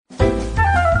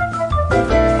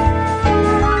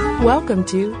Welcome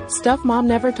to Stuff Mom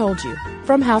Never Told You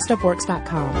from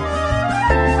HowStuffWorks.com.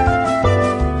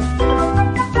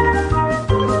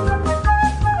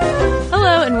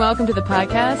 Hello and welcome to the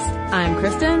podcast. I'm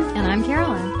Kristen. And I'm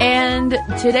Caroline. And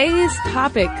today's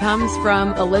topic comes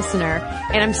from a listener,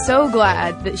 and I'm so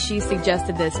glad that she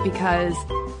suggested this because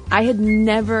I had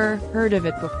never heard of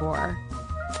it before.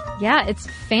 Yeah, it's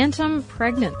phantom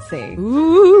pregnancy.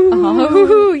 Ooh.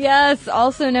 Oh, yes,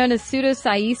 also known as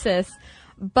pseudocyesis.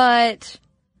 But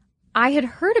I had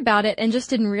heard about it and just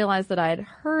didn't realize that I had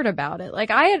heard about it. Like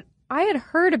I had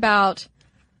heard about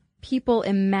people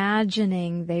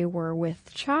imagining they were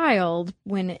with child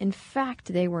when in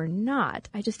fact they were not.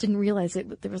 I just didn't realize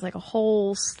there was like a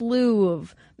whole slew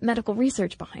of medical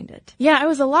research behind it. Yeah, I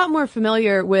was a lot more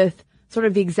familiar with sort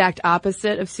of the exact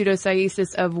opposite of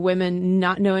pseudocyesis, of women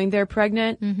not knowing they're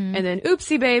pregnant and then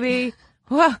oopsie baby.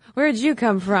 Well, where'd you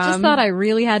come from? Just thought I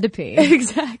really had to pee.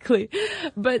 Exactly.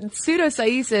 But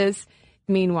pseudocyesis,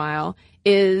 meanwhile,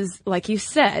 is, like you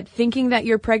said, thinking that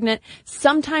you're pregnant,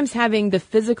 sometimes having the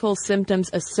physical symptoms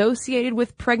associated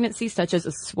with pregnancy, such as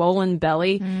a swollen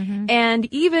belly.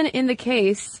 And even in the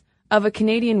case of a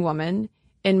Canadian woman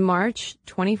in March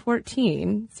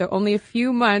 2014, so only a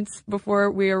few months before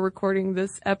we are recording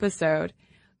this episode,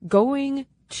 going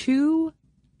to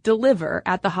deliver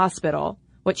at the hospital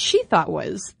what she thought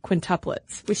was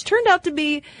quintuplets, which turned out to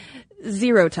be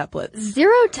zero tuplets.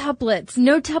 Zero tuplets.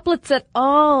 No tuplets at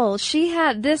all. She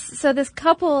had this, so this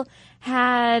couple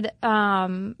had,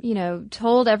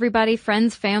 told everybody,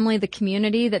 friends, family, the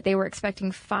community, that they were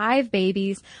expecting 5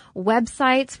 babies.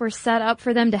 Websites were set up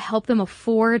for them to help them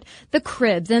afford the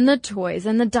cribs and the toys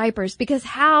and the diapers, because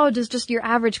how does just your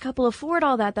average couple afford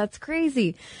all that? That's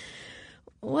crazy.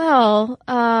 Well,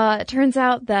 it turns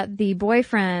out that the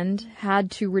boyfriend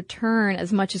had to return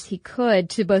as much as he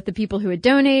could to both the people who had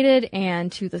donated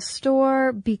and to the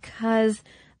store because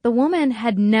the woman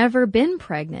had never been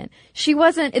pregnant.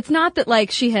 It's not that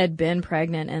like she had been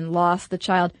pregnant and lost the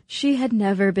child. She had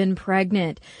never been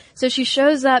pregnant. So she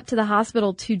shows up to the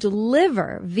hospital to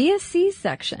deliver via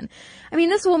C-section. I mean,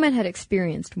 this woman had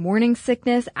experienced morning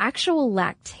sickness, actual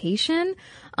lactation,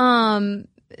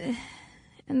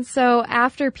 and so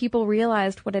after people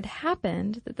realized what had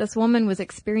happened, that this woman was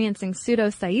experiencing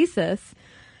pseudocyesis,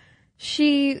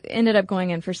 she ended up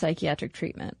going in for psychiatric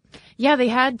treatment. Yeah,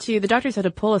 the doctors had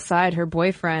to pull aside her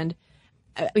boyfriend,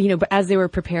 but as they were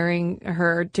preparing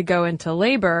her to go into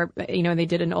labor, they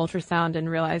did an ultrasound and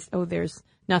realized, there's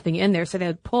nothing in there. So they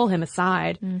had to pull him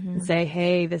aside and say,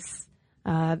 hey,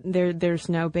 there's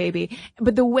no baby.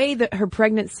 But the way that her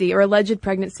pregnancy or alleged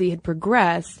pregnancy had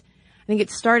progressed, I think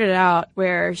it started out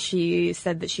where she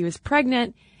said that she was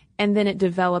pregnant, and then it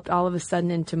developed all of a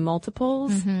sudden into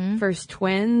multiples, first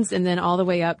twins, and then all the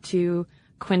way up to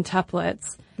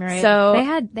quintuplets. Right. So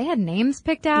they had names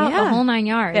picked out, the whole 9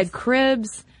 yards. They had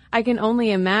cribs. I can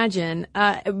only imagine.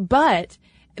 But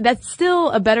that's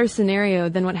still a better scenario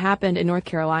than what happened in North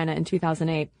Carolina in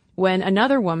 2008, when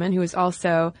another woman who was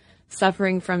also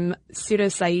suffering from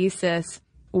pseudocyesis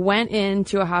went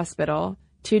into a hospital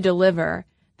to deliver.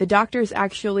 The doctors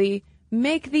actually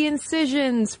make the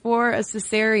incisions for a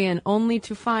cesarean, only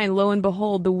to find, lo and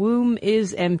behold, the womb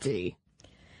is empty.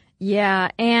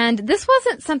 Yeah, and this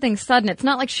wasn't something sudden. It's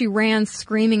not like she ran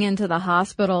screaming into the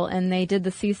hospital and they did the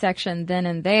C-section then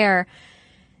and there.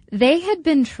 They had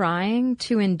been trying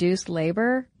to induce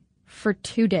labor for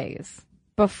 2 days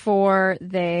before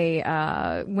they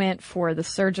went for the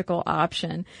surgical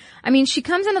option. I mean, she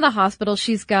comes into the hospital,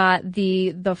 she's got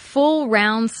the full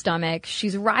round stomach,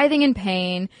 she's writhing in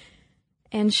pain,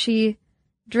 and she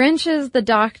drenches the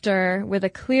doctor with a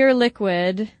clear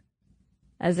liquid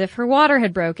as if her water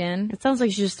had broken. It sounds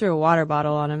like she just threw a water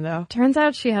bottle on him, though. Turns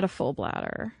out she had a full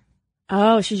bladder.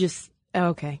 Oh,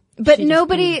 okay. But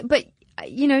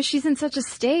she's in such a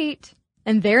state,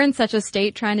 and they're in such a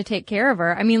state trying to take care of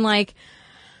her. We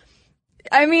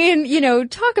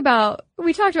talked about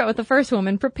with the first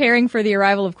woman preparing for the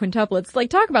arrival of quintuplets.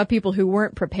 Like, talk about people who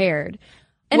weren't prepared.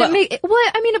 And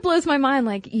it blows my mind.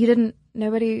 Like,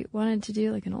 nobody wanted to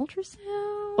do like an ultrasound.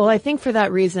 Well, I think for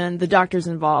that reason, the doctors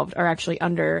involved are actually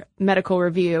under medical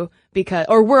review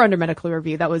were under medical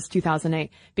review. That was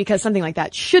 2008, because something like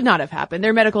that should not have happened.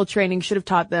 Their medical training should have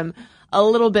taught them a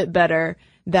little bit better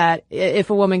that if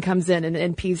a woman comes in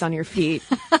and pees on your feet,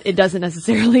 it doesn't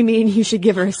necessarily mean you should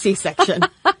give her a C-section.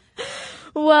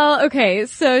 Well, okay.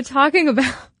 So talking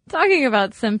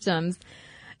about symptoms,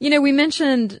 We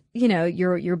mentioned,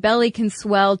 your belly can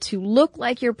swell to look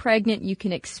like you're pregnant. You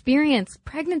can experience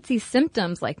pregnancy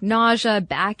symptoms like nausea,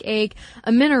 backache,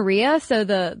 amenorrhea, so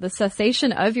the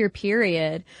cessation of your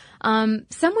period. Some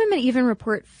women even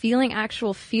report feeling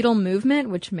actual fetal movement,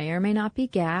 which may or may not be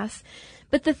gas.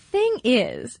 But the thing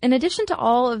is, in addition to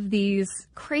all of these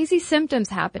crazy symptoms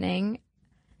happening,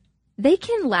 they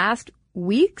can last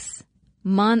weeks,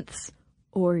 months,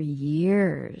 or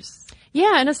years.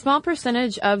 Yeah, and a small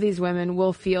percentage of these women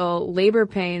will feel labor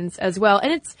pains as well.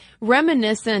 And it's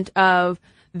reminiscent of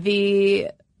the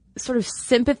sort of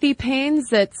sympathy pains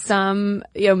that some,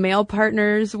 male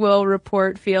partners will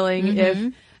report feeling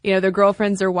if, their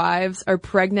girlfriends or wives are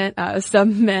pregnant.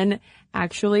 Some men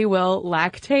actually will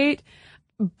lactate.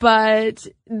 But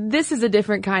this is a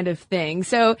different kind of thing.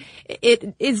 So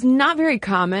it is not very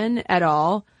common at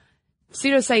all.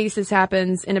 Pseudocyesis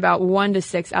happens in about 1 to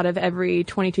 6 out of every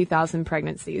 22,000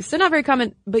 pregnancies. So not very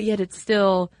common, but yet it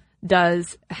still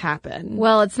does happen.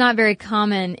 Well, it's not very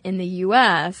common in the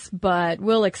U.S., but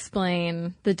we'll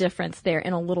explain the difference there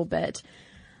in a little bit.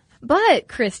 But,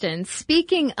 Kristen,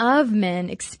 speaking of men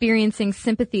experiencing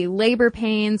sympathy labor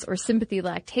pains or sympathy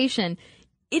lactation,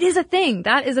 it is a thing.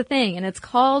 That is a thing. And it's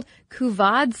called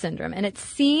Couvade syndrome. And it's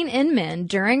seen in men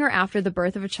during or after the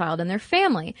birth of a child in their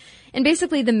family. And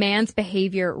basically the man's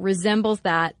behavior resembles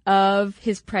that of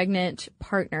his pregnant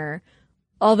partner.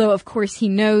 Although, of course, he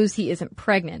knows he isn't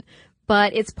pregnant.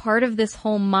 But it's part of this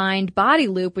whole mind-body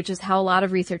loop, which is how a lot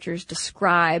of researchers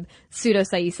describe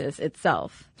pseudocyesis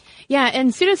itself. Yeah, and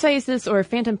pseudocyesis or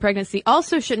phantom pregnancy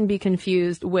also shouldn't be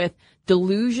confused with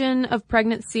delusion of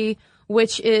pregnancy,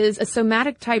 which is a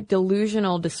somatic type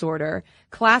delusional disorder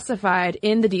classified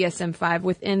in the DSM-5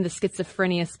 within the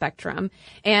schizophrenia spectrum.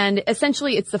 And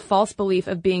essentially it's the false belief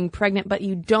of being pregnant, but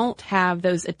you don't have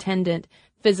those attendant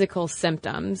physical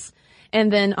symptoms.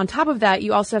 And then on top of that,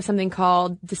 you also have something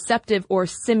called deceptive or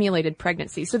simulated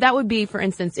pregnancy. So that would be, for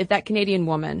instance, if that Canadian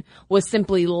woman was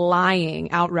simply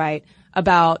lying outright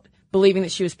about believing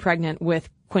that she was pregnant with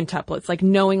quintuplets, like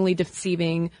knowingly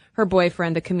deceiving her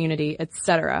boyfriend, the community,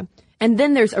 etc. And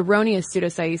then there's erroneous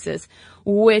pseudocyesis,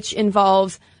 which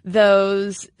involves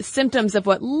those symptoms of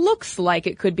what looks like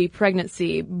it could be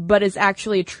pregnancy, but is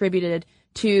actually attributed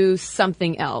to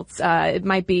something else. It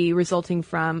might be resulting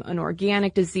from an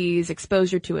organic disease,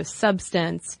 exposure to a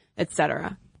substance,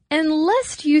 etc. And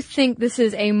lest you think this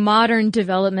is a modern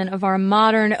development of our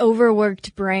modern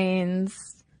overworked brains,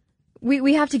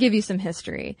 we have to give you some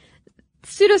history.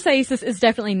 Pseudocyesis is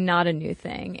definitely not a new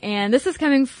thing, and this is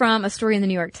coming from a story in the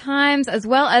New York Times as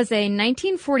well as a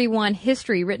 1941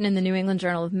 history written in the New England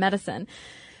Journal of Medicine.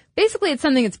 Basically, it's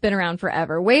something that's been around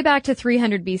forever. Way back to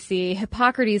 300 BC,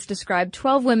 Hippocrates described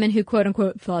 12 women who,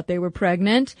 quote-unquote, thought they were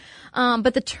pregnant.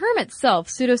 But the term itself,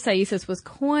 pseudocyesis, was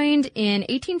coined in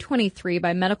 1823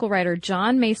 by medical writer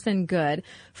John Mason Good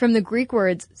from the Greek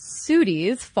words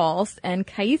pseudis, false, and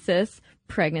kaisis,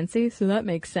 pregnancy, so that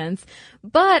makes sense.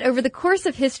 But over the course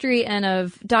of history and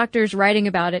of doctors writing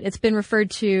about it, it's been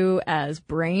referred to as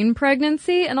brain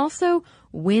pregnancy and also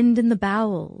wind in the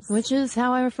bowels. Which is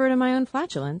how I refer to my own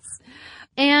flatulence.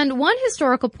 And one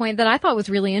historical point that I thought was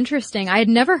really interesting, I had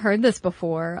never heard this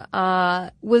before,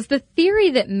 was the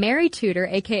theory that Mary Tudor,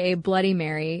 aka Bloody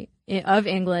Mary, of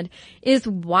England, is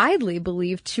widely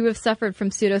believed to have suffered from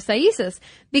pseudocyesis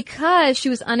because she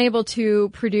was unable to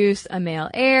produce a male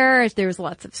heir. There was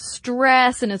lots of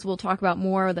stress, and as we'll talk about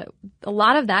more, that a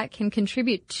lot of that can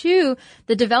contribute to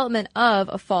the development of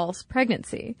a false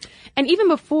pregnancy. And even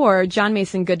before John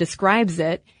Mason Good describes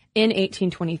it, in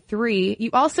 1823, you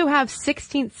also have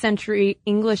 16th century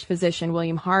English physician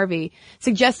William Harvey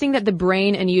suggesting that the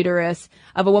brain and uterus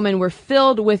of a woman were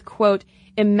filled with, quote,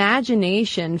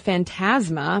 imagination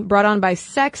phantasma brought on by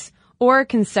sex or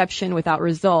conception without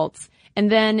results.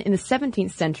 And then in the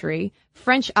 17th century,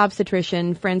 French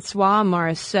obstetrician Francois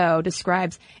Maresseau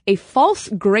describes a false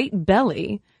great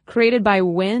belly created by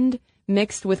wind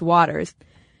mixed with waters.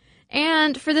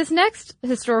 And for this next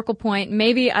historical point,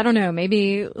 maybe, I don't know,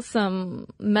 maybe some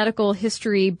medical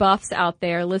history buffs out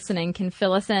there listening can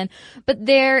fill us in. But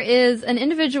there is an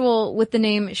individual with the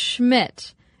name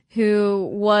Schmidt who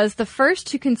was the first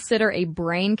to consider a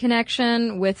brain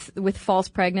connection with false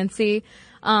pregnancy.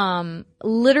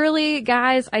 Literally,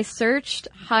 guys, I searched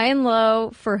high and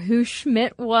low for who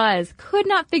Schmidt was. Could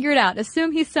not figure it out.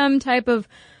 Assume he's some type of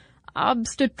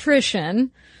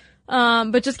obstetrician.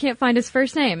 But just can't find his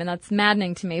first name, and that's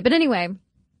maddening to me. But anyway.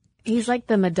 He's like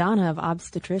the Madonna of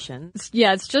obstetricians.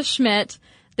 Yeah, it's just Schmidt.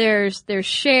 There's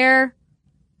Cher,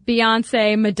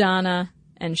 Beyonce, Madonna,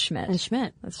 and Schmidt. And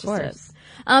Schmidt, That's of course. Just it.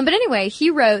 But anyway, he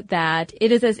wrote that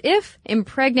it is as if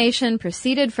impregnation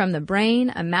proceeded from the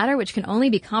brain, a matter which can only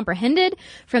be comprehended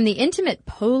from the intimate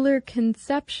polar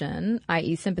conception,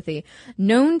 i.e. sympathy,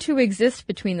 known to exist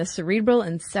between the cerebral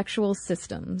and sexual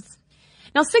systems.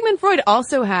 Now, Sigmund Freud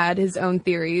also had his own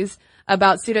theories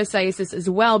about pseudocyesis as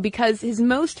well, because his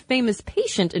most famous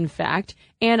patient, in fact,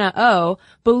 Anna O,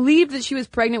 believed that she was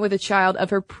pregnant with a child of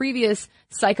her previous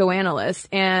psychoanalyst,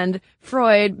 and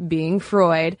Freud, being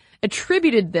Freud,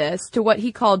 attributed this to what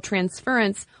he called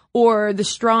transference, or the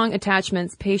strong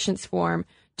attachments patients form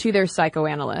to their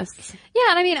psychoanalysts. Yeah,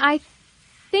 and I mean, I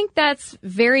think that's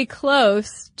very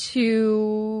close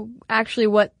to actually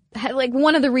what, like,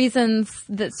 one of the reasons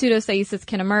that pseudocyesis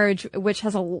can emerge, which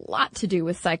has a lot to do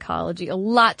with psychology, a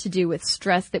lot to do with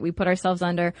stress that we put ourselves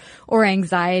under, or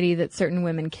anxiety that certain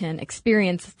women can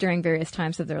experience during various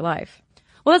times of their life.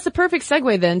 Well, that's the perfect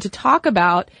segue then to talk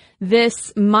about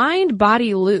this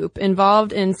mind-body loop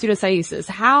involved in pseudocyesis.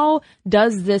 How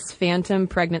does this phantom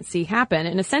pregnancy happen?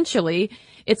 And essentially,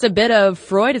 it's a bit of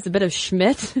Freud, it's a bit of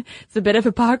Schmidt, it's a bit of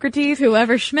Hippocrates.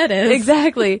 Whoever Schmidt is.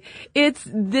 Exactly. It's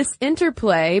this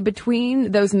interplay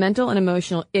between those mental and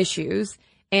emotional issues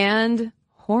and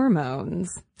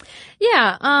hormones.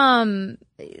 Yeah,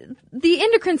 the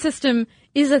endocrine system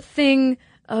is a thing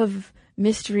of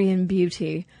mystery and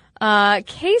beauty.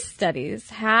 Case studies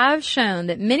have shown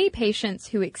that many patients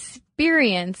who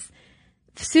experience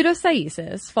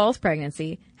pseudocyesis, false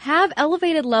pregnancy, have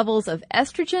elevated levels of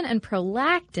estrogen and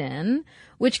prolactin,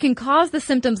 which can cause the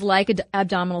symptoms like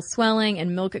abdominal swelling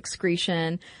and milk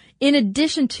excretion, in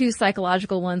addition to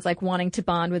psychological ones like wanting to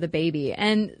bond with a baby.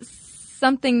 And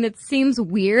something that seems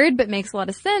weird but makes a lot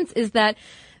of sense is that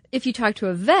if you talk to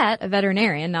a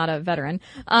veterinarian, not a veteran,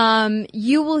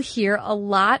 you will hear a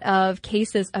lot of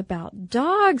cases about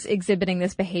dogs exhibiting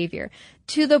this behavior,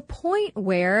 to the point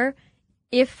where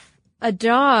if a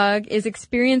dog is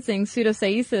experiencing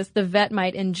pseudocyesis, the vet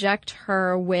might inject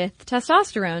her with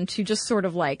testosterone to just sort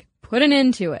of like put an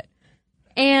end to it.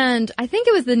 And I think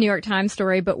it was the New York Times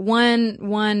story, but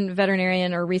one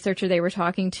veterinarian or researcher they were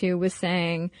talking to was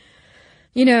saying,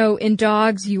 you know, in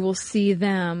dogs, you will see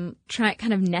them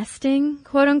kind of nesting,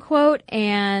 quote unquote,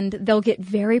 and they'll get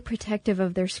very protective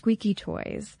of their squeaky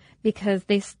toys because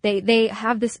they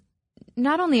have this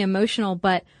not only emotional,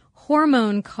 but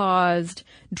hormone caused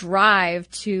drive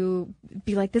to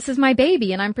be like, this is my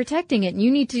baby and I'm protecting it. And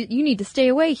you need to stay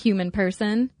away, human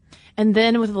person. And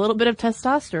then with a little bit of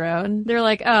testosterone, they're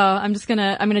like, oh, I'm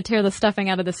gonna tear the stuffing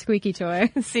out of the squeaky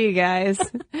toy. See you guys.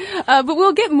 But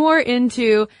we'll get more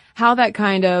into how that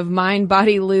kind of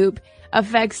mind-body loop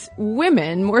affects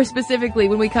women, more specifically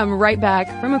when we come right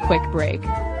back from a quick break.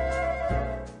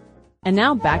 And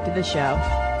now back to the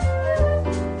show.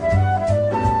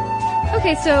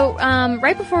 Okay, so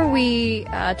right before we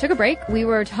took a break, we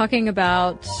were talking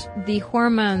about the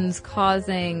hormones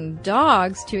causing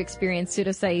dogs to experience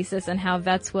pseudocyesis and how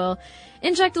vets will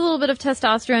inject a little bit of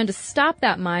testosterone to stop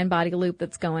that mind-body loop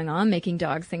that's going on, making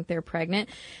dogs think they're pregnant.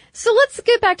 So let's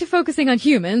get back to focusing on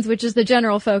humans, which is the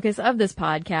general focus of this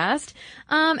podcast.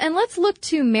 And let's look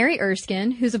to Mary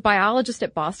Erskine, who's a biologist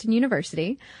at Boston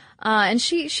University. And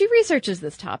she researches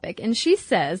this topic, and she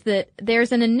says that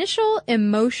there's an initial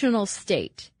emotional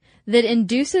state that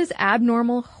induces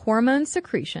abnormal hormone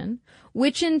secretion,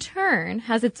 which in turn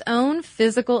has its own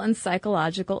physical and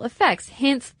psychological effects,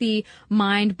 hence the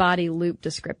mind-body loop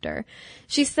descriptor.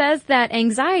 She says that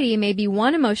anxiety may be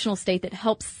one emotional state that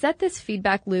helps set this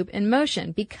feedback loop in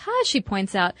motion because, she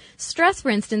points out, stress,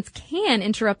 for instance, can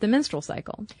interrupt the menstrual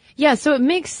cycle. Yeah, so it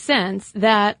makes sense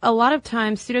that a lot of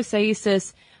times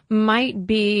pseudocyesis might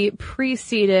be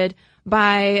preceded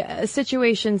by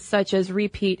situations such as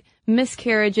repeat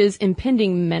miscarriages,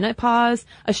 impending menopause,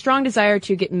 a strong desire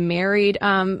to get married.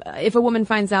 If a woman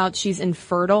finds out she's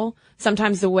infertile,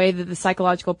 sometimes the way that the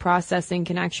psychological processing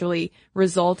can actually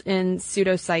result in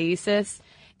pseudocyesis.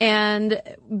 And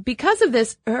because of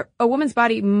this, a woman's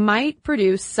body might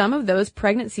produce some of those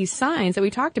pregnancy signs that we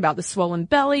talked about, the swollen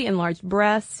belly, enlarged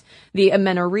breasts, the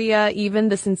amenorrhea, even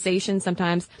the sensation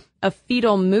sometimes of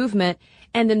fetal movement.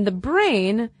 And then the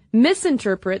brain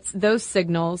misinterprets those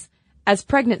signals as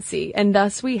pregnancy. And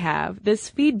thus we have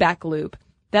this feedback loop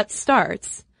that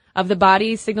starts of the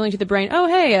body signaling to the brain, oh,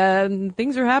 hey,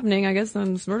 things are happening. I guess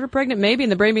I'm sort of pregnant, maybe.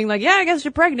 And the brain being like, yeah, I guess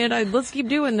you're pregnant. Let's keep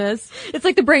doing this. It's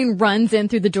like the brain runs in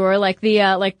through the door like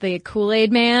the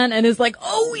Kool-Aid man and is like,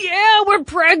 oh yeah, we're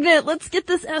pregnant. Let's get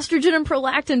this estrogen and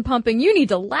prolactin pumping. You need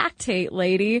to lactate,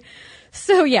 lady.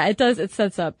 So yeah, it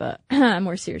sets up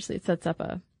more seriously, it sets up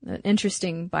an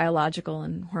interesting biological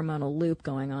and hormonal loop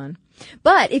going on.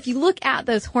 But if you look at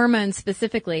those hormones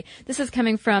specifically, this is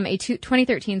coming from a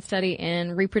 2013 study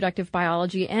in reproductive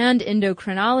biology and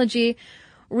endocrinology.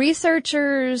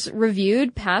 Researchers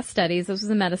reviewed past studies, this was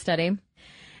a meta-study,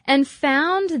 and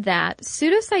found that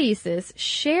pseudocyesis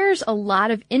shares a lot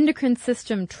of endocrine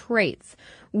system traits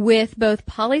with both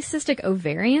polycystic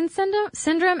ovarian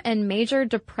syndrome and major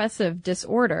depressive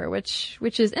disorder, which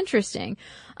is interesting.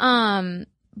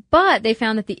 But they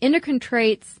found that the endocrine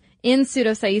traits in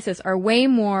pseudocyesis are way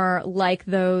more like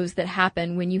those that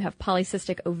happen when you have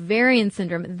polycystic ovarian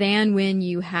syndrome than when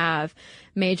you have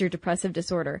major depressive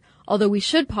disorder. Although we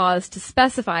should pause to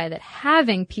specify that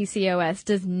having PCOS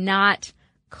does not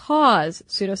cause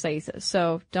pseudocyesis.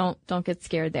 So don't get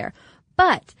scared there.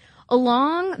 But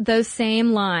along those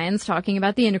same lines, talking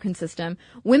about the endocrine system,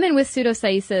 women with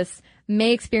pseudocyesis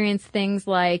may experience things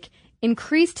like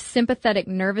increased sympathetic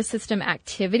nervous system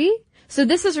activity. So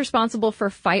this is responsible for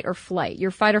fight or flight,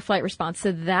 your fight or flight response.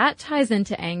 So that ties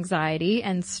into anxiety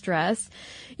and stress.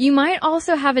 You might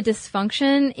also have a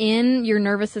dysfunction in your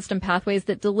nervous system pathways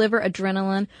that deliver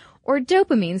adrenaline or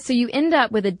dopamine. So you end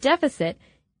up with a deficit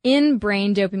in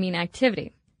brain dopamine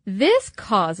activity. This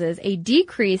causes a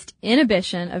decreased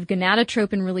inhibition of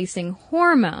gonadotropin-releasing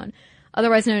hormone,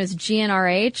 otherwise known as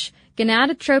GnRH.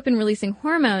 Gonadotropin-releasing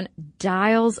hormone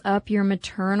dials up your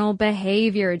maternal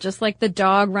behavior, just like the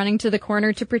dog running to the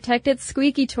corner to protect its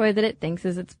squeaky toy that it thinks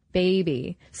is its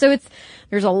baby. So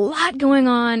there's a lot going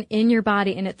on in your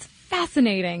body, and it's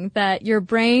fascinating that your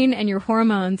brain and your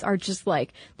hormones are just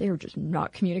they're just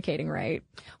not communicating right.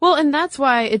 Well, and that's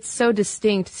why it's so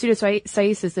distinct.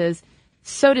 Pseudocyesis is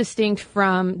so distinct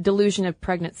from delusion of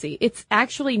pregnancy. It's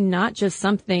actually not just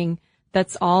something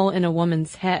that's all in a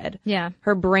woman's head. Yeah.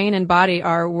 Her brain and body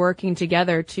are working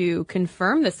together to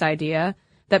confirm this idea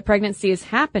that pregnancy is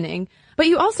happening. But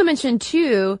you also mentioned,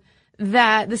 too,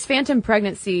 that this phantom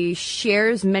pregnancy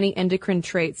shares many endocrine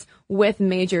traits with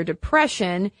major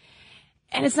depression.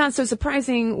 And it's not so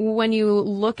surprising when you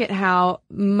look at how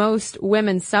most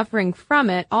women suffering from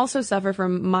it also suffer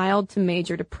from mild to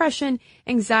major depression,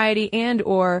 anxiety, and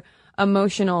or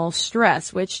emotional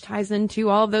stress, which ties into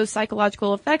all of those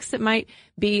psychological effects that might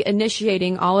be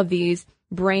initiating all of these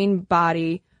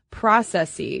brain-body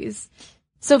processes.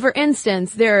 So, for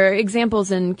instance, there are examples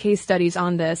and case studies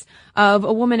on this of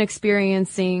a woman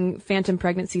experiencing phantom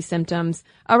pregnancy symptoms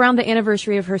around the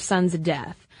anniversary of her son's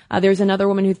death. There's another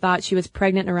woman who thought she was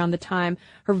pregnant around the time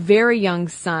her very young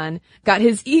son got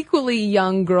his equally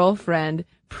young girlfriend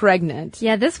pregnant.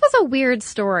 Yeah, this was a weird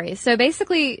story. So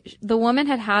basically, the woman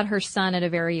had her son at a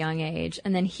very young age,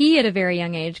 and then he at a very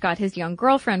young age got his young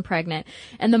girlfriend pregnant.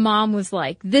 And the mom was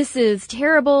like, this is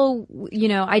terrible. You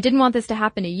know, I didn't want this to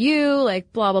happen to you.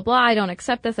 Like, blah, blah, blah. I don't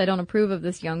accept this. I don't approve of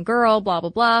this young girl, blah, blah,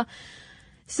 blah.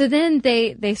 So then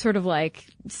they sort of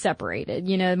separated.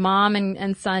 You know, mom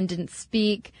and son didn't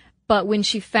speak. But when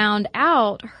she found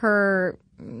out her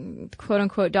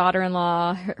quote-unquote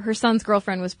daughter-in-law, her son's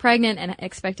girlfriend was pregnant and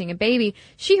expecting a baby,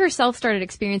 she herself started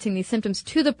experiencing these symptoms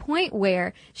to the point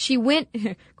where she went,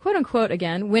 quote-unquote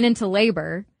again, went into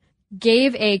labor,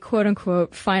 gave a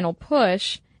quote-unquote final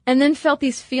push, and then felt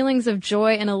these feelings of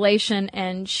joy and elation,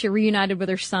 and she reunited with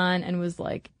her son and was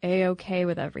A-okay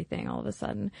with everything all of a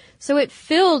sudden. So it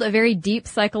filled a very deep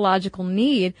psychological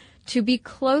need to be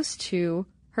close to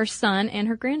her son and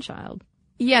her grandchild.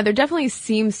 Yeah, there definitely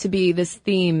seems to be this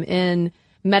theme in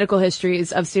medical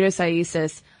histories of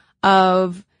pseudocyesis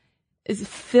of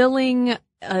filling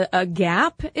a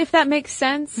gap, if that makes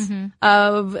sense,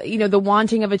 of, the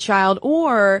wanting of a child,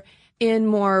 or in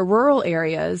more rural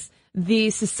areas,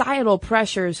 the societal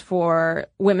pressures for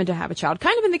women to have a child.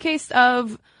 Kind of in the case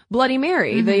of Bloody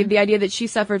Mary, the idea that she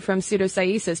suffered from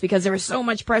pseudocyesis because there was so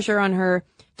much pressure on her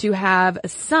to have a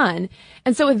son.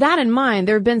 And so with that in mind,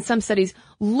 there have been some studies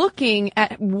looking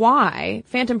at why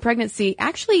phantom pregnancy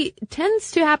actually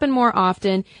tends to happen more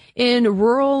often in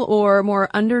rural or more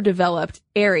underdeveloped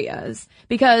areas.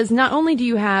 Because not only do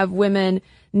you have women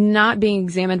not being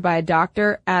examined by a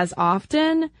doctor as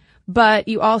often, but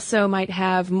you also might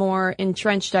have more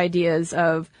entrenched ideas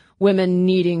of women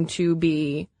needing to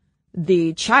be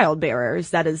the child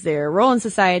bearers. That is their role in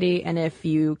society. And if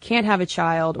you can't have a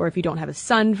child, or if you don't have a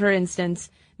son, for instance,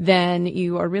 then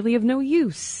you are really of no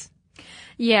use.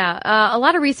 Yeah, a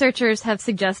lot of researchers have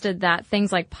suggested that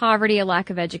things like poverty, a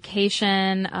lack of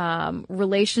education,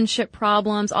 relationship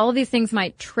problems, all of these things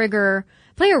might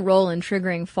play a role in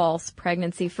triggering false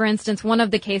pregnancy. For instance, one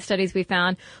of the case studies we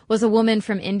found was a woman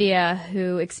from India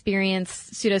who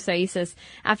experienced pseudocyesis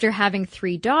after having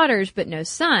 3 daughters but no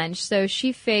son. So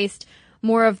she faced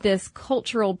more of this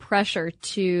cultural pressure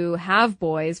to have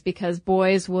boys because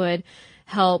boys would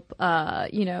help,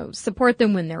 support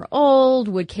them when they're old,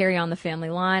 would carry on the family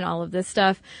line, all of this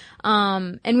stuff.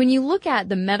 And when you look at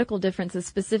the medical differences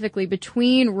specifically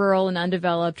between rural and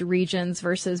undeveloped regions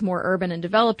versus more urban and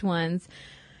developed ones,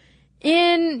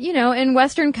 in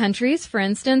Western countries, for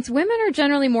instance, women are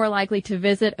generally more likely to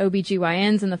visit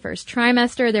OBGYNs in the first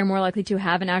trimester. They're more likely to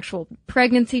have an actual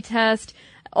pregnancy test,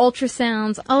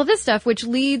 ultrasounds, all of this stuff, which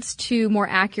leads to more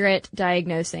accurate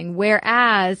diagnosing.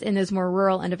 Whereas in those more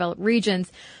rural, undeveloped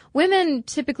regions, women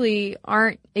typically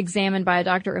aren't examined by a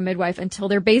doctor or midwife until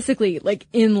they're basically like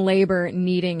in labor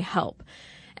needing help.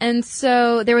 And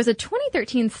so there was a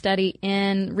 2013 study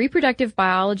in reproductive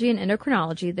biology and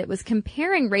endocrinology that was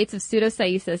comparing rates of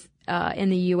pseudocyesis in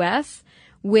the U.S.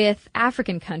 with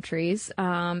African countries.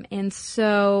 And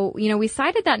so, we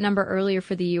cited that number earlier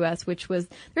for the U.S., which was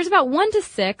there's about 1 to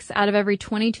 6 out of every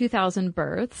 22,000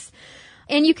 births.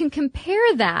 And you can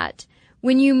compare that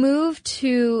when you move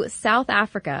to South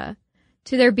Africa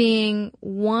to there being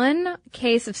 1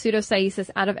 case of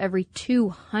pseudocyesis out of every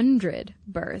 200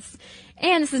 births.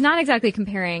 And this is not exactly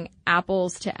comparing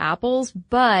apples to apples,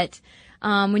 but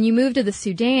when you move to the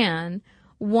Sudan,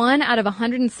 1 out of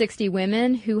 160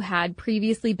 women who had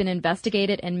previously been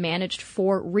investigated and managed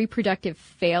for reproductive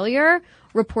failure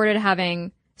reported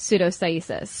having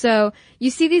pseudocyesis. So you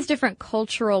see these different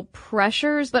cultural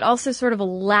pressures, but also sort of a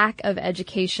lack of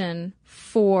education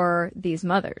for these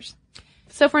mothers.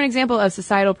 So for an example of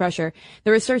societal pressure,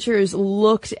 the researchers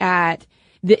looked at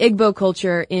the Igbo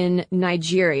culture in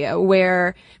Nigeria,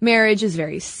 where marriage is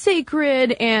very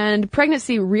sacred and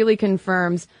pregnancy really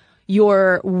confirms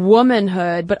your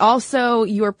womanhood, but also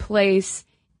your place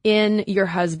in your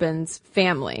husband's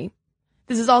family.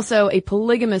 This is also a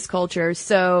polygamous culture,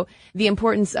 so the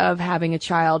importance of having a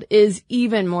child is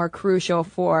even more crucial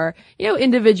for,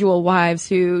 individual wives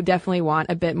who definitely want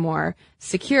a bit more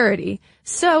security.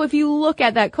 So if you look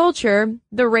at that culture,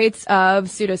 the rates of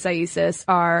pseudocyesis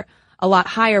are a lot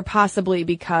higher, possibly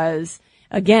because,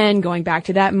 again, going back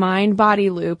to that mind-body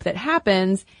loop that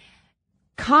happens,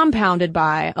 compounded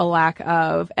by a lack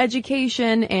of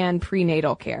education and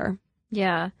prenatal care.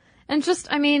 Yeah. And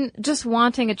just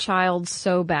wanting a child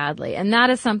so badly. And that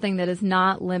is something that is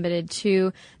not limited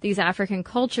to these African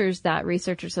cultures that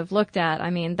researchers have looked at. I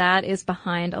mean, that is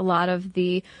behind a lot of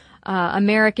the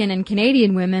American and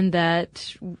Canadian women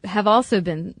that have also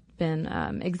been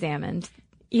examined.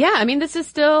 Yeah, I mean, this is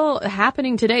still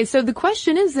happening today. So the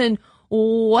question is then,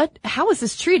 how is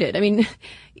this treated? I mean,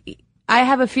 I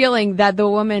have a feeling that the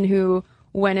woman who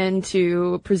went in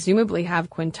to presumably have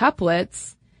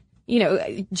quintuplets,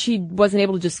 she wasn't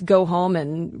able to just go home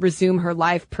and resume her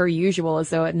life per usual as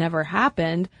though it never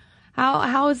happened.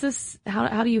 How is this,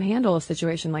 how do you handle a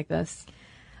situation like this?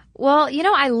 Well,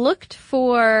 I looked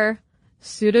for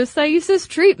pseudocyesis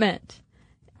treatment,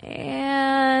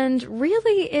 and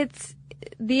really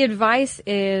the advice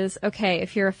is, okay,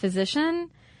 if you're a physician,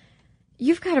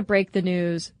 you've got to break the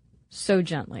news so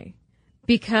gently,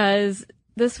 because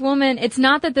this woman, it's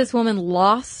not that this woman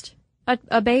lost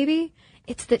a baby,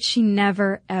 it's that she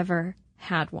never, ever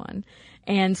had one.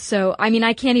 And so,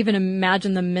 I can't even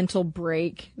imagine the mental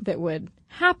break that would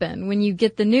happen when you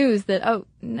get the news that, oh,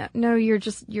 no, you're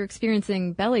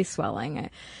experiencing belly swelling.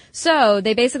 So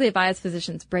they basically advise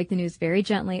physicians break the news very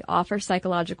gently, offer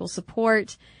psychological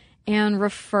support, and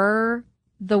refer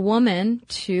the woman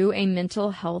to a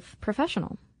mental health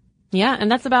professional. Yeah,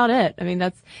 and that's about it. I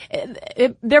mean,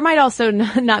 there might also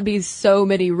not be so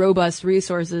many robust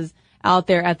resources out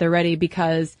there at the ready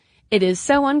because it is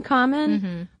so uncommon,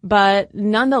 mm-hmm. but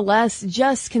nonetheless,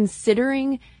 just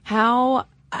considering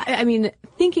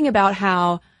thinking about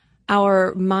how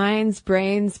our minds,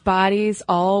 brains, bodies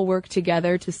all work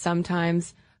together to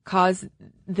sometimes cause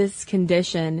this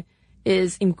condition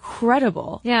is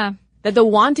incredible. Yeah. That the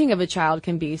wanting of a child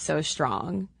can be so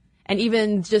strong. And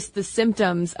even just the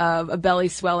symptoms of a belly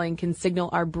swelling can signal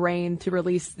our brain to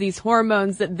release these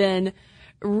hormones that then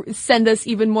send us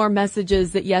even more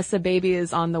messages that, yes, a baby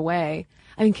is on the way.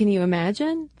 I mean, can you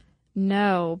imagine?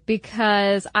 No,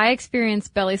 because I experience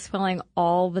belly swelling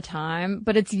all the time,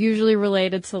 but it's usually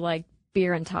related to like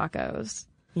beer and tacos.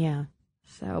 Yeah.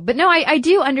 So, but no, I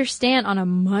do understand on a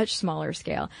much smaller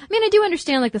scale. I mean, I do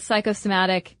understand like the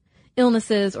psychosomatic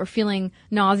illnesses or feeling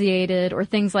nauseated or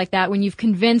things like that when you've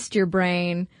convinced your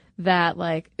brain that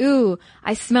like, ooh,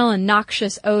 I smell a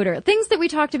noxious odor. Things that we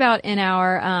talked about in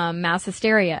our mass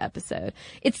hysteria episode.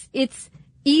 It's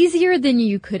easier than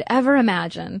you could ever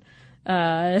imagine,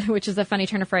 which is a funny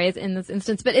turn of phrase in this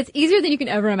instance, but it's easier than you can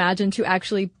ever imagine to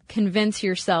actually convince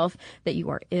yourself that you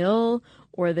are ill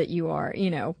or that you are,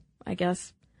 I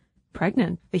guess,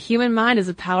 pregnant. The human mind is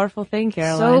a powerful thing,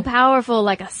 Caroline. so powerful,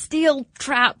 like a steel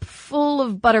trap full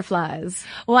of butterflies.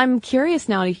 Well, I'm curious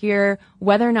now to hear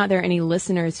whether or not there are any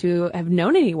listeners who have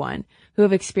known anyone who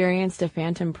have experienced a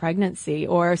phantom pregnancy,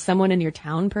 or someone in your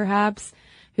town perhaps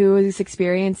who has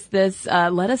experienced this.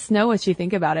 Let us know what you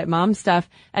think about it.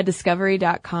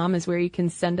 momstuff@discovery.com is where you can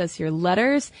send us your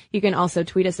letters. You can also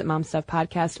tweet us at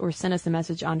momstuffpodcast or send us a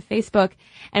message on Facebook.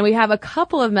 And we have a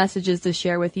couple of messages to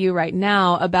share with you right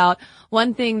now about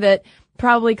one thing that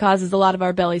probably causes a lot of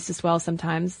our bellies to swell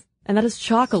sometimes, and that is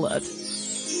chocolate.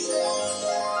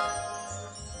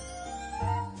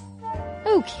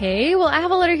 Okay, well, I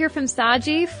have a letter here from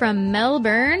Saji from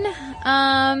Melbourne.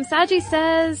 Saji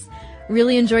says,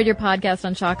 really enjoyed your podcast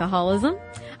on chocoholism.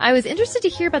 I was interested to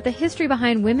hear about the history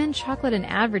behind women, chocolate, and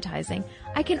advertising.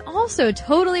 I can also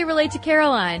totally relate to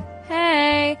Caroline.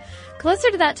 Hey!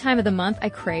 Closer to that time of the month, I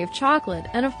crave chocolate.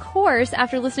 And of course,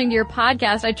 after listening to your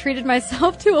podcast, I treated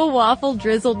myself to a waffle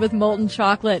drizzled with molten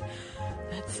chocolate.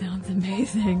 That sounds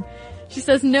amazing. She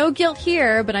says, no guilt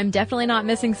here, but I'm definitely not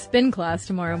missing spin class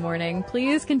tomorrow morning.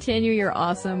 Please continue your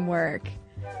awesome work.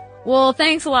 Well,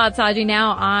 thanks a lot, Saji.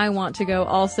 Now I want to go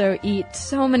also eat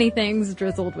so many things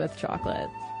drizzled with chocolate.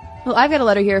 Well, I've got a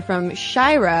letter here from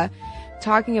Shira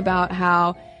talking about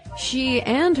how she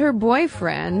and her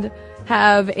boyfriend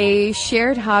have a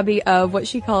shared hobby of what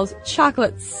she calls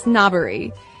chocolate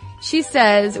snobbery. She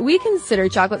says, we consider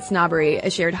chocolate snobbery a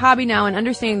shared hobby now, and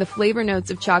understanding the flavor notes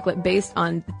of chocolate based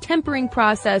on the tempering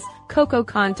process, cocoa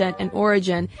content, and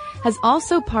origin has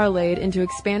also parlayed into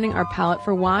expanding our palate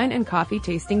for wine and coffee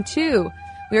tasting too.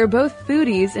 We are both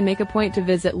foodies and make a point to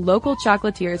visit local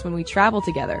chocolatiers when we travel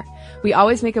together. We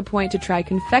always make a point to try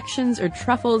confections or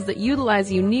truffles that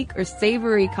utilize unique or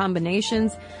savory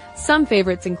combinations. Some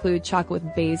favorites include chocolate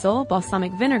with basil,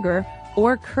 balsamic vinegar,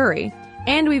 or curry.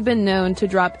 And we've been known to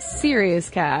drop serious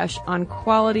cash on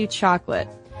quality chocolate.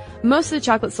 Most of the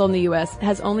chocolate sold in the U.S.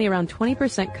 has only around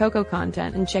 20% cocoa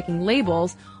content, and checking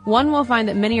labels, one will find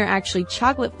that many are actually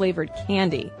chocolate-flavored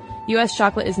candy. U.S.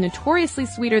 chocolate is notoriously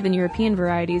sweeter than European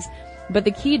varieties, but the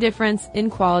key difference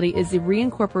in quality is the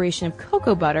reincorporation of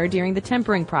cocoa butter during the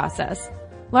tempering process.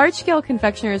 Large-scale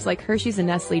confectioners like Hershey's and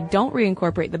Nestle don't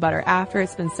reincorporate the butter after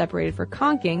it's been separated for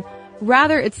conking.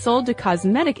 Rather, it's sold to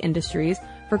cosmetic industries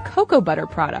for cocoa butter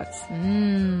products.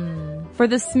 For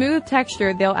the smooth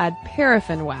texture, they'll add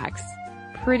paraffin wax.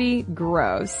 Pretty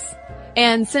gross.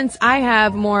 And since I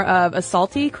have more of a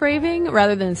salty craving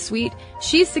rather than sweet,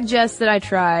 she suggests that I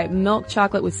try milk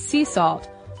chocolate with sea salt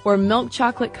or milk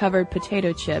chocolate covered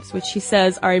potato chips, which she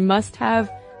says are a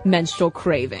must-have menstrual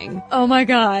craving. Oh my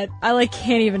god. I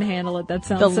can't even handle it. That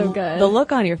sounds so good. The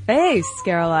look on your face,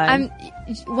 Caroline.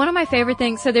 One of my favorite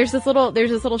things, so there's this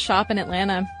little shop in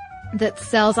Atlanta that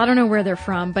sells, I don't know where they're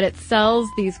from, but it sells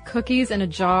these cookies in a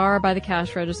jar by the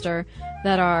cash register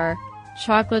that are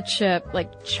chocolate chip,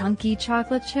 chunky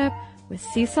chocolate chip with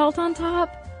sea salt on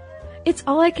top. It's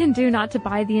all I can do not to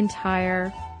buy the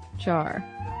entire jar.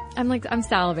 I'm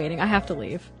salivating. I have to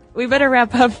leave. We better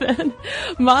wrap up then.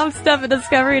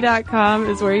 Momstuff@discovery.com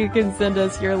is where you can send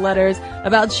us your letters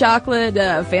about chocolate,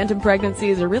 phantom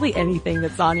pregnancies, or really anything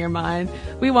that's on your mind.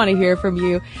 We want to hear from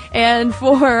you. And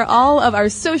for all of our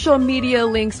social media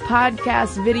links,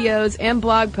 podcasts, videos, and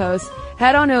blog posts,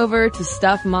 head on over to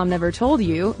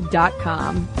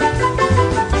StuffMomNeverToldYou.com.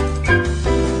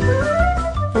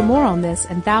 For more on this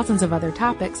and thousands of other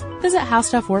topics, visit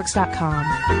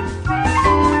HowStuffWorks.com.